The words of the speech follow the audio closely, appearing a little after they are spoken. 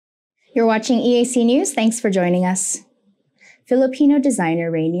You're watching EAC News. Thanks for joining us. Filipino designer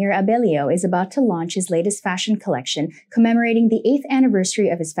Reynier Abello is about to launch his latest fashion collection commemorating the 8th anniversary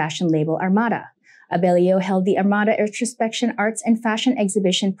of his fashion label Armada. Abello held the Armada Retrospection Arts and Fashion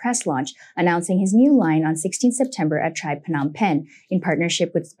Exhibition press launch, announcing his new line on 16 September at Tribe Phnom Penh in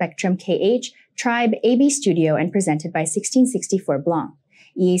partnership with Spectrum KH, Tribe, AB Studio, and presented by 1664 Blanc.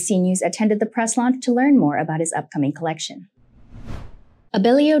 EAC News attended the press launch to learn more about his upcoming collection.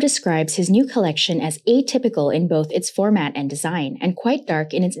 Abello describes his new collection as atypical in both its format and design, and quite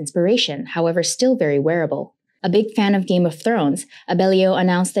dark in its inspiration, however still very wearable. A big fan of Game of Thrones, Abello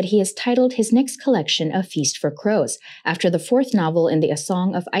announced that he has titled his next collection A Feast for Crows, after the 4th novel in the A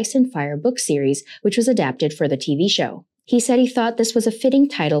Song of Ice and Fire book series, which was adapted for the TV show. He said he thought this was a fitting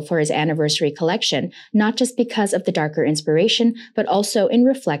title for his anniversary collection, not just because of the darker inspiration, but also in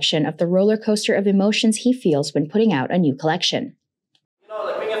reflection of the roller coaster of emotions he feels when putting out a new collection.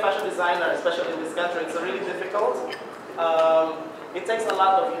 Like being a fashion designer, especially in this country, it's really difficult. It takes a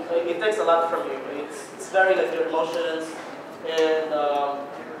lot of you. It takes a lot from you. It's very like your emotions and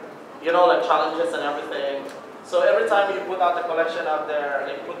like challenges and everything. So every time you put out a collection out there,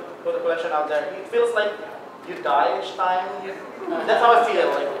 like put a collection out there, it feels like you die each time. That's how I feel.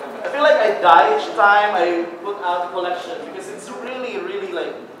 I feel like I die each time I put out a collection because it's really, really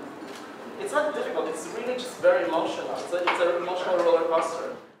like. It's not difficult, it's really just very emotional. It's an emotional roller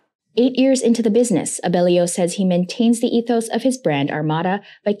coaster. 8 years into the business, Abello says he maintains the ethos of his brand Armada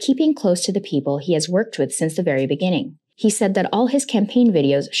by keeping close to the people he has worked with since the very beginning. He said that all his campaign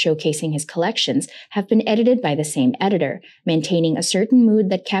videos showcasing his collections have been edited by the same editor, maintaining a certain mood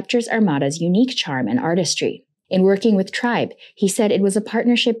that captures Armada's unique charm and artistry. In working with Tribe, he said it was a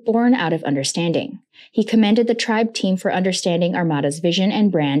partnership born out of understanding. He commended the Tribe team for understanding Armada's vision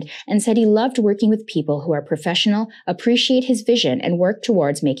and brand and said he loved working with people who are professional, appreciate his vision, and work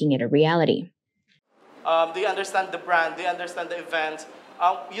towards making it a reality. They understand the brand, they understand the event.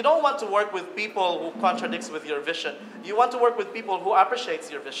 You don't want to work with people who contradicts with your vision. You want to work with people who appreciates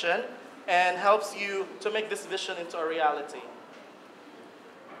your vision and helps you to make this vision into a reality.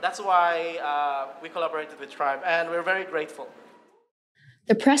 That's why we collaborated with Tribe, and we're very grateful.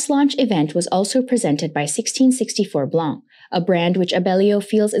 The press launch event was also presented by 1664 Blanc, a brand which Abello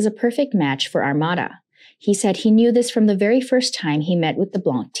feels is a perfect match for Armada. He said he knew this from the very first time he met with the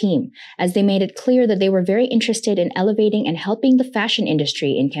Blanc team, as they made it clear that they were very interested in elevating and helping the fashion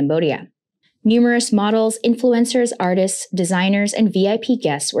industry in Cambodia. Numerous models, influencers, artists, designers, and VIP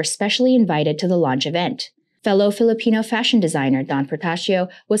guests were specially invited to the launch event. Fellow Filipino fashion designer Don Protasio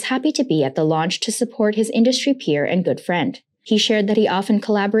was happy to be at the launch to support his industry peer and good friend. He shared that he often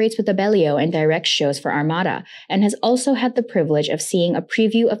collaborates with Abello and directs shows for Armada, and has also had the privilege of seeing a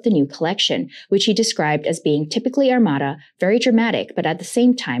preview of the new collection, which he described as being typically Armada, very dramatic, but at the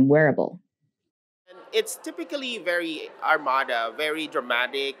same time wearable. It's typically very Armada, very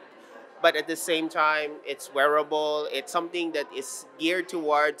dramatic, but at the same time, it's wearable. It's something that is geared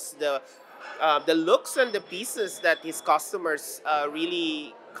towards the looks and the pieces that his customers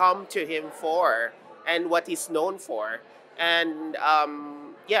really come to him for and what he's known for. And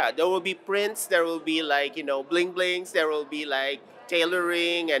there will be prints, there will be bling blings, there will be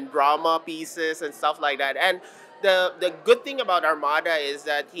tailoring and drama pieces and stuff like that. And the good thing about Armada is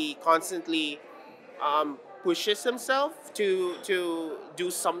that he constantly pushes himself to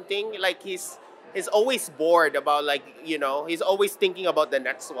do something. He's always bored about he's always thinking about the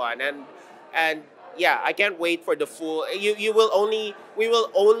next one. And yeah, I can't wait for the full. We will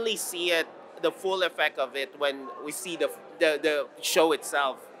only see it, the full effect of it, when we see the show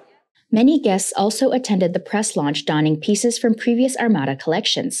itself. Many guests also attended the press launch donning pieces from previous Armada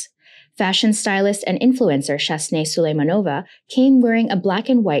collections. Fashion stylist and influencer Shasne Suleymanova came wearing a black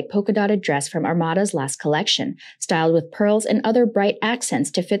and white polka-dotted dress from Armada's last collection, styled with pearls and other bright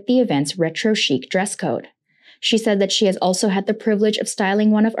accents to fit the event's retro chic dress code. She said that she has also had the privilege of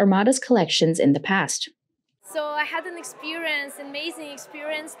styling one of Armada's collections in the past. So I had an amazing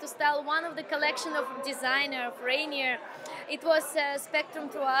experience to style one of the collection of designer of Reynier. It was Spectrum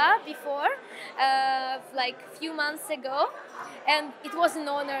before, few months ago, and it was an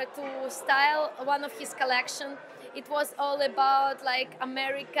honor to style one of his collection. It was all about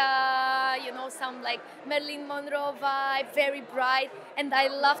America, some Marilyn Monroe vibe, very bright, and I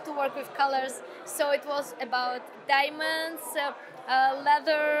love to work with colors. So it was about diamonds,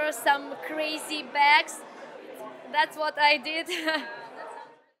 leather, some crazy bags. That's what I did.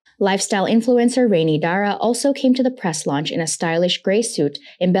 Lifestyle influencer Rainy Dara also came to the press launch in a stylish gray suit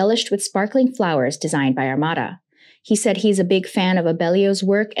embellished with sparkling flowers designed by Armada. He said he's a big fan of Abello's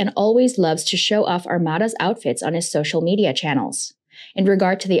work and always loves to show off Armada's outfits on his social media channels. In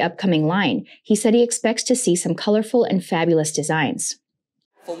regard to the upcoming line, he said he expects to see some colorful and fabulous designs.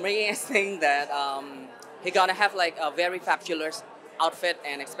 For me, I think that he's gonna have like a very fabulous outfit,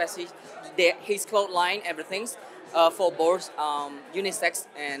 and especially his clothes line, everything's for both unisex,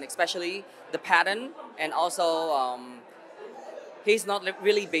 and especially the pattern, and also he's not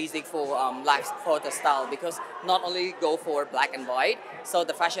really basic for for the style, because not only go for black and white, so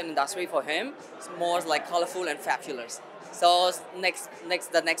the fashion industry for him is more like colorful and fabulous. So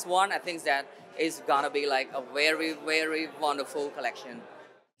the next one, I think that is gonna be like a very, very wonderful collection.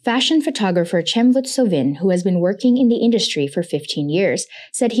 Fashion photographer Chemvut Sovin, who has been working in the industry for 15 years,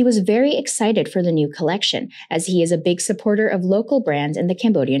 said he was very excited for the new collection, as he is a big supporter of local brands in the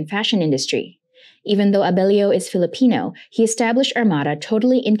Cambodian fashion industry. Even though Abello is Filipino, he established Armada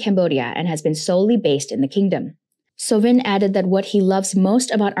totally in Cambodia and has been solely based in the kingdom. Sovin added that what he loves most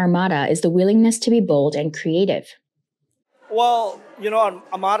about Armada is the willingness to be bold and creative. Well,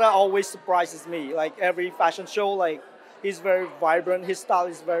 Armada always surprises me. Like every fashion show, like he's very vibrant. His style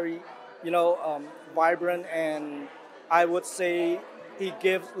is very, vibrant, and I would say he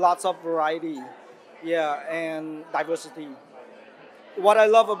gives lots of variety, and diversity. What I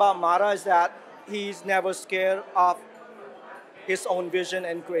love about Armada is that he's never scared of his own vision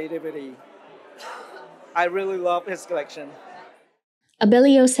and creativity. I really love his collection.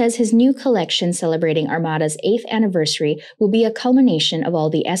 Abello says his new collection celebrating Armada's 8th anniversary will be a culmination of all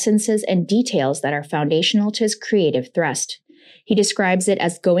the essences and details that are foundational to his creative thrust. He describes it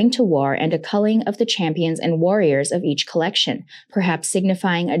as going to war and a culling of the champions and warriors of each collection, perhaps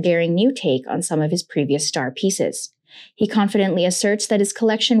signifying a daring new take on some of his previous star pieces. He confidently asserts that his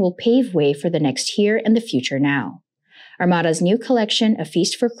collection will pave way for the next here and the future now. Armada's new collection, A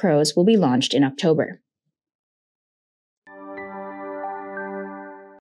Feast for Crows, will be launched in October.